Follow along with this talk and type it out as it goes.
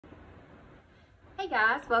Hey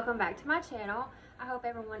guys, welcome back to my channel. I hope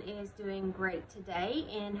everyone is doing great today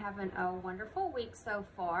and having a wonderful week so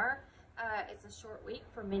far. It's a short week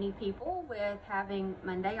for many people with having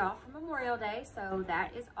Monday off for Memorial Day, so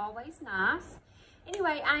that is always nice.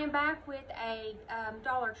 Anyway, I am back with a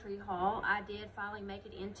Dollar Tree haul. I did finally make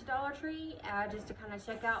it into Dollar Tree just to kind of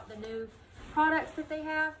check out the new products that they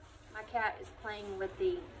have. My cat is playing with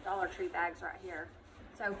the Dollar Tree bags right here.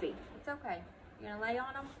 Sophie, it's okay. You gonna lay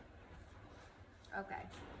on them? Okay.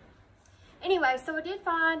 Anyway, so I did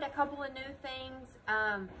find a couple of new things,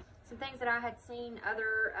 some things that I had seen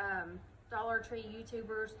other Dollar Tree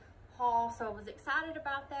YouTubers haul, so I was excited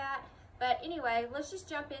about that. But anyway, let's just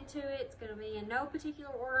jump into it. It's going to be in no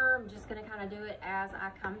particular order. I'm just going to kind of do it as I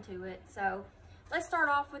come to it. So let's start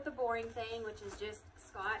off with the boring thing, which is just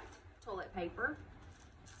Scott toilet paper.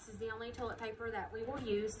 This is the only toilet paper that we will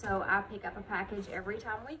use, so I pick up a package every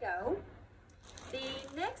time we go.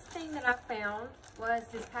 The next thing that I found was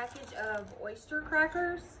this package of oyster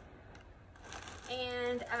crackers,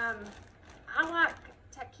 and I like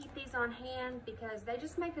to keep these on hand because they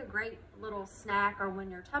just make a great little snack, or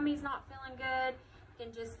when your tummy's not feeling good, you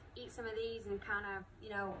can just eat some of these and kind of, you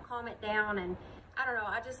know, calm it down. And I don't know,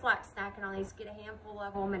 I just like snacking on these. Get a handful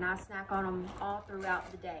of them and I snack on them all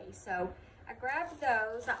throughout the day. So I grabbed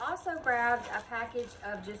those. I also grabbed a package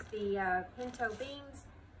of just the pinto beans.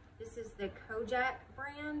 This is the Kojak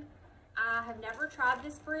brand. I have never tried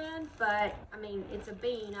this brand, but I mean, it's a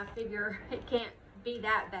bean. I figure it can't be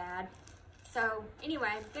that bad. So anyway,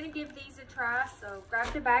 I'm gonna give these a try. So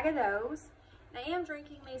grabbed a bag of those. And I am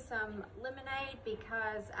drinking me some lemonade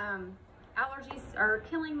because allergies are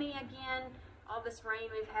killing me again. All this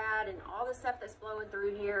rain we've had and all the stuff that's blowing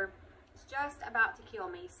through here, it's just about to kill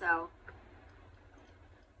me. So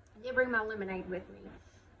I did bring my lemonade with me.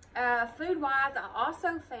 Food-wise, I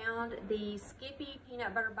also found the Skippy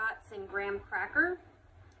Peanut Butter Bites and Graham Cracker.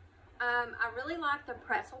 I really like the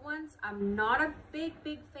pretzel ones. I'm not a big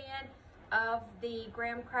fan of the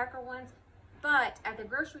Graham Cracker ones, but at the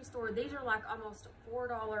grocery store, these are like almost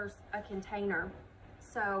 $4 a container.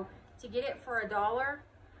 So to get it for $1,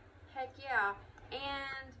 heck yeah.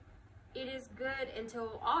 And it is good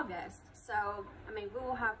until August. So, I mean, we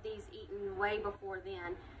will have these eaten way before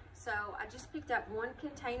then. So I just picked up one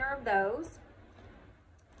container of those.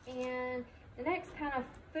 And the next kind of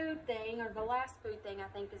food thing, or the last food thing I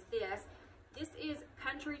think, is this. This is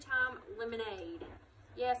Country Time Lemonade.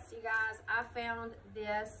 Yes, you guys, I found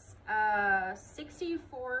this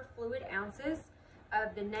 64 fluid ounces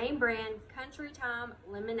of the name brand Country Time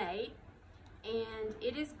Lemonade. And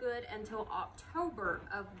it is good until October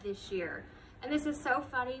of this year. And this is so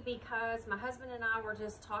funny because my husband and I were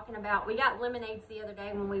just talking about, we got lemonades the other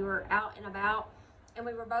day when we were out and about, and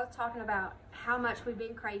we were both talking about how much we've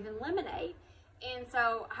been craving lemonade. And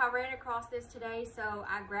so I ran across this today, so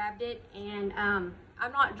I grabbed it, and I'm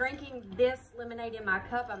not drinking this lemonade in my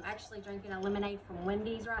cup. I'm actually drinking a lemonade from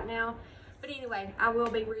Wendy's right now. But anyway, I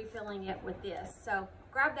will be refilling it with this. So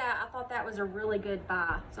grab that. I thought that was a really good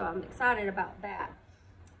buy, so I'm excited about that.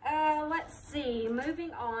 Let's see,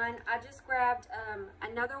 moving on, I just grabbed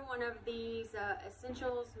another one of these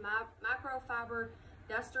Essentials microfiber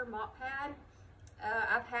duster mop pad.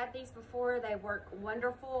 I've had these before. They work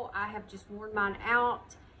wonderful. I have just worn mine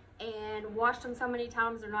out and washed them so many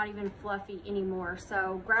times they're not even fluffy anymore.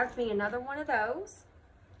 So grabbed me another one of those.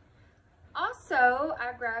 Also,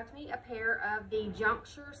 I grabbed me a pair of the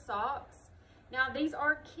Juncture socks. Now these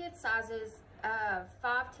are kid sizes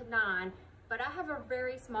 5 to 9. But I have a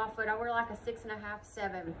very small foot. I wear like a 6.5,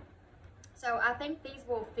 7. So I think these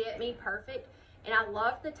will fit me perfect. And I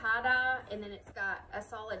love the tie-dye. And then it's got a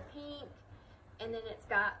solid pink. And then it's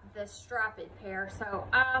got the striped pair. So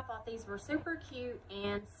I thought these were super cute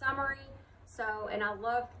and summery. So, and I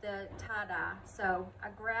loved the tie-dye. So I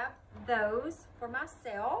grabbed those for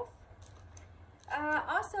myself.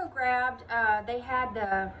 Also grabbed, they had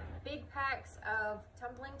the big packs of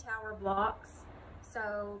tumbling tower blocks.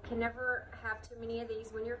 So can never have too many of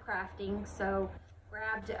these when you're crafting. So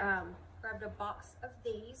grabbed a box of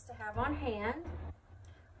these to have on hand.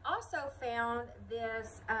 Also found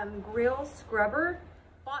this grill scrubber.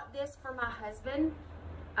 Bought this for my husband.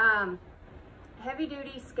 Heavy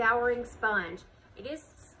duty scouring sponge. It is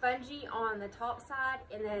spongy on the top side,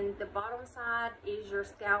 and then the bottom side is your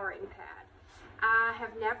scouring pad. I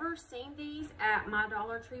have never seen these at my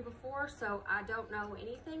Dollar Tree before, so I don't know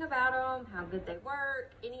anything about them, how good they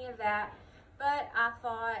work, any of that. But I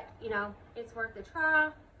thought, you know, it's worth a try.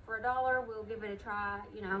 For $1, we'll give it a try.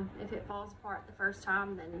 You know, if it falls apart the first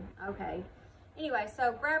time, then okay. Anyway,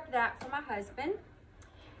 so grabbed that for my husband.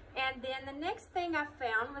 And then the next thing I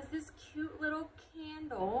found was this cute little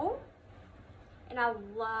candle. and I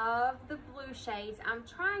love the blue shades. I'm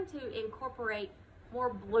trying to incorporate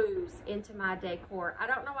more blues into my decor. I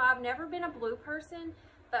don't know why. I've never been a blue person,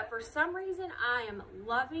 but for some reason I am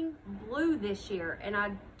loving blue this year, and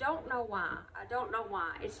I don't know why. I don't know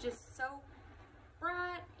why. It's just so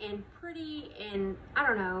bright and pretty, and I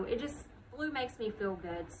don't know, it just, blue makes me feel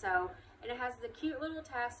good. So, and it has the cute little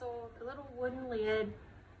tassel, the little wooden lid,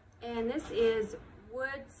 and this is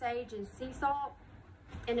wood, sage, and sea salt,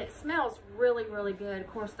 and it smells really, really good. Of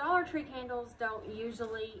course, Dollar Tree candles don't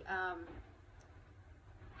usually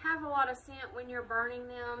have a lot of scent when you're burning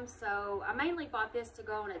them, so I mainly bought this to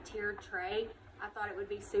go on a tiered tray. I thought it would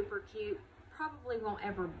be super cute. Probably won't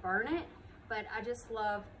ever burn it, but I just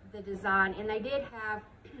love the design. And they did have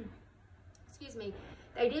excuse me,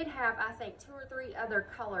 they did have, I think, 2 or 3 other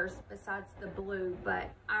colors besides the blue, but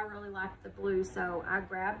I really liked the blue, so I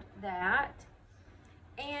grabbed that.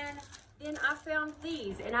 And then I found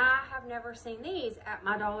these, and I have never seen these at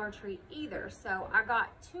my Dollar Tree either, so I got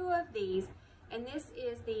 2 of these. And this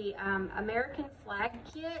is the American flag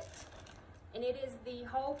kit, and it is the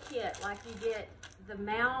whole kit. Like, you get the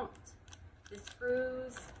mount, the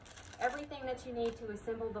screws, everything that you need to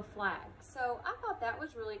assemble the flag. So I thought that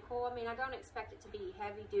was really cool. I mean, I don't expect it to be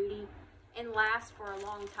heavy duty and last for a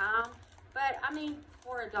long time, but I mean,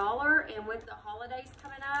 for $1 and with the holidays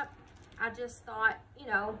coming up, I just thought, you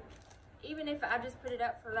know, even if I just put it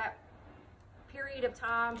up for that period of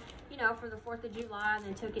time, you know, for the 4th of July and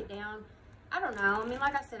then took it down, I don't know. I mean,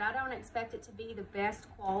 like I said, I don't expect it to be the best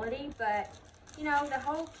quality, but, you know, the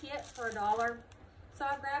whole kit for $1. So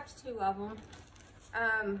I grabbed 2 of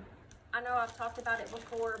them. I know I've talked about it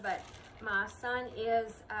before, but my son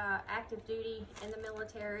is active duty in the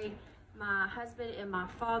military. My husband and my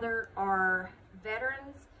father are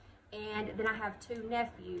veterans, and then I have 2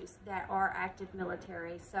 nephews that are active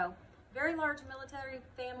military. So very large military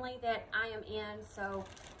family that I am in, so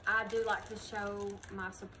I do like to show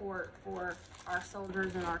my support for our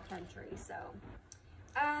soldiers in our country. So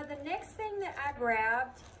the next thing that I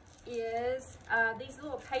grabbed is these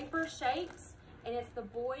little paper shapes, and it's the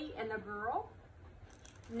boy and the girl.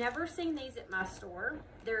 Never seen these at my store.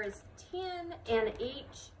 There is 10 in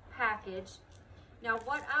each package. Now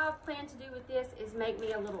what I plan to do with this is make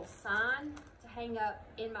me a little sign to hang up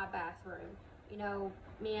in my bathroom. You know,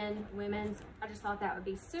 men, women's, I just thought that would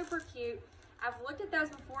be super cute. I've looked at those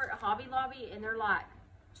before at Hobby Lobby, and they're like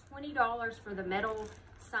 $20 for the metal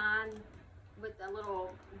sign with the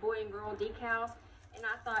little boy and girl decals. And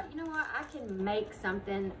I thought, you know what, I can make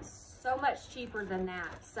something so much cheaper than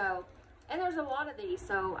that. So, and there's a lot of these,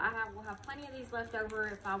 so we'll have plenty of these left over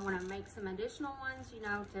if I want to make some additional ones, you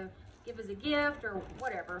know, to give as a gift or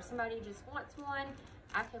whatever. If somebody just wants one,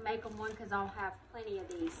 I can make them one because I'll have plenty of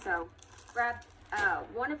these. So grab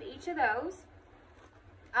 1 of each of those.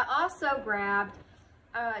 I also grabbed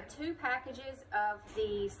 2 packages of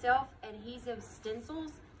the self-adhesive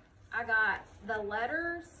stencils. I got the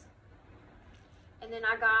letters, and then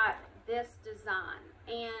I got this design.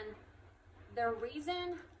 And the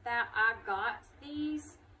reason that I got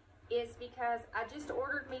these is because I just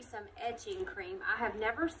ordered me some etching cream. I have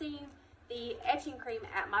never seen the etching cream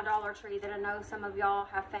at my Dollar Tree that I know some of y'all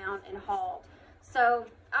have found and hauled. So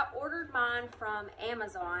I ordered mine from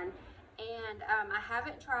Amazon, and I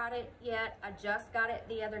haven't tried it yet. I just got it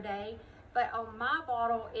the other day, but on my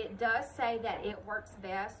bottle it does say that it works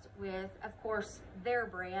best with, of course, their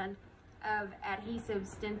brand of adhesive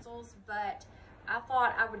stencils, but I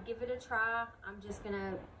thought I would give it a try. I'm just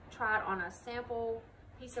gonna try it on a sample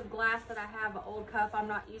piece of glass that I have, an old cup I'm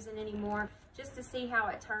not using anymore, just to see how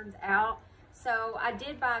it turns out. So I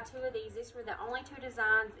did buy 2 of these. These were the only 2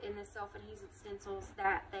 designs in the self-adhesive stencils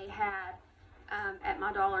that they had at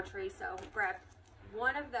my Dollar Tree. So grabbed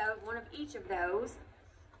 1 of those, 1 of each of those.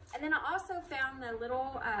 And then I also found the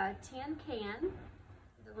little tin can,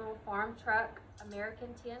 the little farm truck American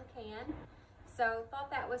tin can. So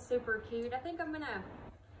thought that was super cute. I think I'm gonna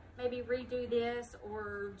maybe redo this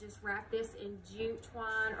or just wrap this in jute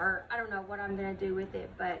twine, or I don't know what I'm gonna do with it,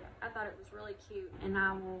 but I thought it was really cute, and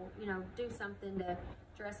I will, you know, do something to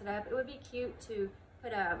dress it up. It would be cute to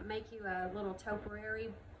put make you a little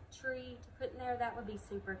topiary tree to put in there. That would be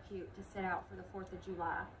super cute to set out for the 4th of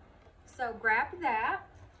July. So grab that.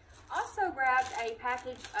 Also grabbed a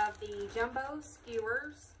package of the jumbo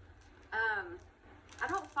skewers. I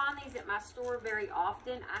don't find these at my store very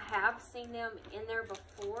often. I have seen them in there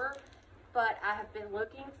before, but I have been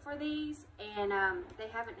looking for these, and they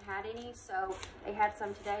haven't had any, so they had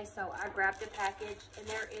some today, so I grabbed a package, and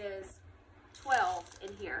there is 12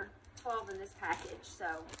 in here, 12 in this package, so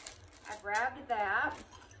I grabbed that.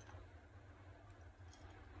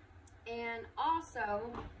 And also,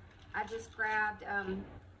 I just grabbed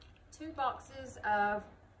 2 boxes of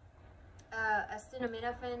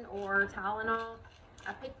acetaminophen or Tylenol.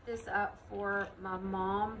 I picked this up for my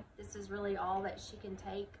mom. This is really all that she can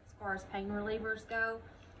take as far as pain relievers go.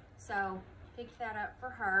 So picked that up for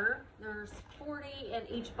her. There's 40 in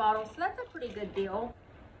each bottle, so that's a pretty good deal.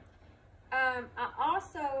 I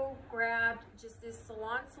also grabbed just this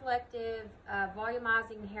Salon Selective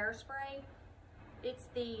volumizing hairspray. It's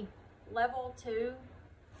the level 2.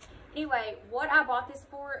 Anyway, what I bought this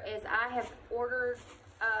for is I have ordered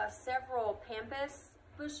several pampas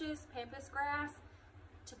bushes, pampas grass,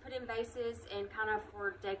 to put in vases and kind of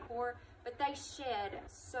for decor, but they shed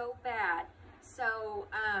so bad. So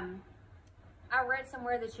I read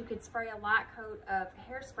somewhere that you could spray a light coat of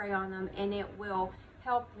hairspray on them and it will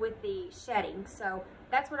help with the shedding. So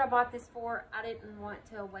that's what I bought this for. I didn't want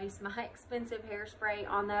to waste my expensive hairspray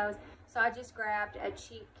on those, so I just grabbed a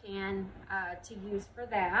cheap can to use for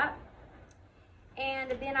that.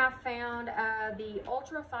 And then I found the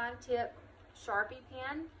ultra fine tip Sharpie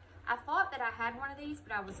pen. I thought that I had one of these,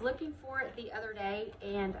 but I was looking for it the other day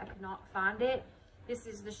and I could not find it. This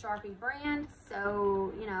is the Sharpie brand,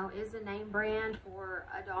 so you know, is a name brand for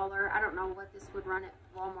 $1. I don't know what this would run at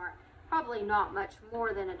Walmart. Probably not much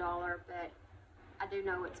more than $1, but I do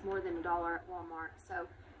know it's more than $1 at Walmart. So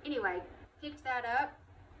anyway, picked that up.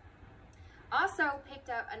 Also picked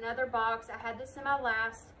up another box. I had this in my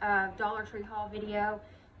last Dollar Tree haul video.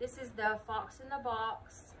 This is the Fox in the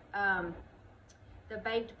Box, the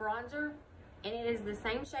baked bronzer, and it is the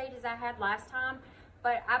same shade as I had last time.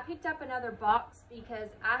 But I picked up another box because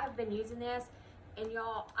I have been using this, and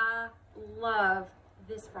y'all, I love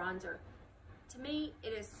this bronzer. To me,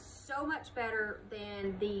 it is so much better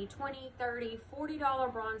than the $20, $30,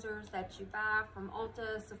 $40 bronzers that you buy from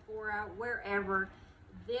Ulta, Sephora, wherever.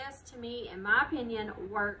 This, to me, in my opinion,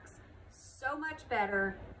 works so much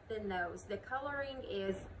better than those. The coloring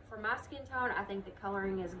is, for my skin tone, I think the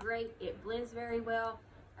coloring is great. It blends very well.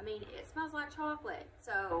 I mean, it smells like chocolate.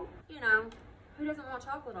 So, you know, who doesn't want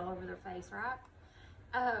chocolate all over their face, right?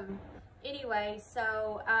 Anyway,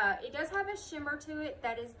 so it does have a shimmer to it.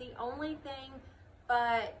 That is the only thing.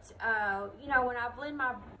 But, you know, when I blend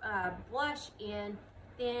my blush in,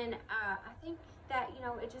 then I think that, you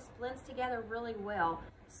know, it just blends together really well.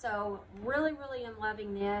 So really, really am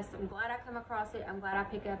loving this. I'm glad I come across it. I'm glad I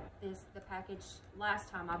picked up the package last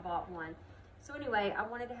time I bought one. So anyway, I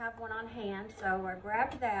wanted to have one on hand, so I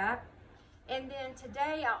grabbed that. And then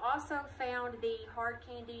today I also found the Hard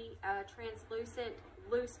Candy translucent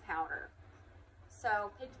loose powder.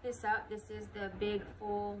 So picked this up. This is the big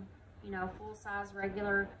full, you know, full size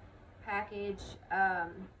regular package.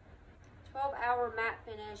 12-hour matte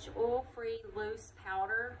finish, oil-free loose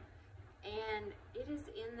powder, and it is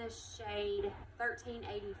in the shade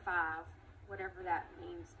 1385, whatever that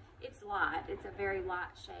means. It's light. It's a very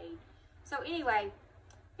light shade. So anyway,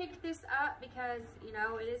 picked this up because, you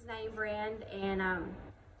know, it is name brand, and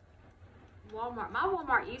Walmart. My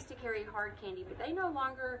Walmart used to carry Hard Candy, but they no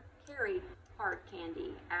longer carry Hard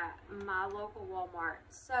Candy at my local Walmart.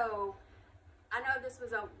 So I know this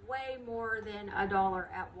was a way more than $1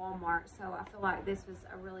 at Walmart, so I feel like this was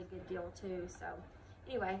a really good deal too. So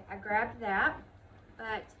anyway, I grabbed that.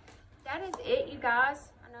 But that is it, you guys.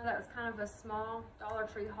 I know that was kind of a small Dollar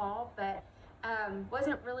Tree haul, but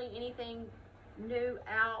wasn't really anything new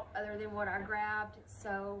out other than what I grabbed.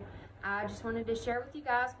 So I just wanted to share with you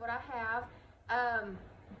guys what I have.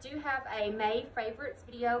 Do have a May favorites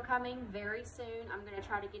video coming very soon. I'm going to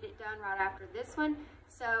try to get it done right after this one.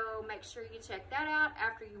 So make sure you check that out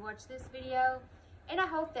after you watch this video. And I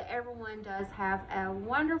hope that everyone does have a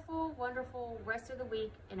wonderful, wonderful rest of the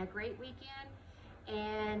week and a great weekend.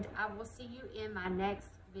 And I will see you in my next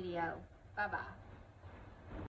video. Bye-bye.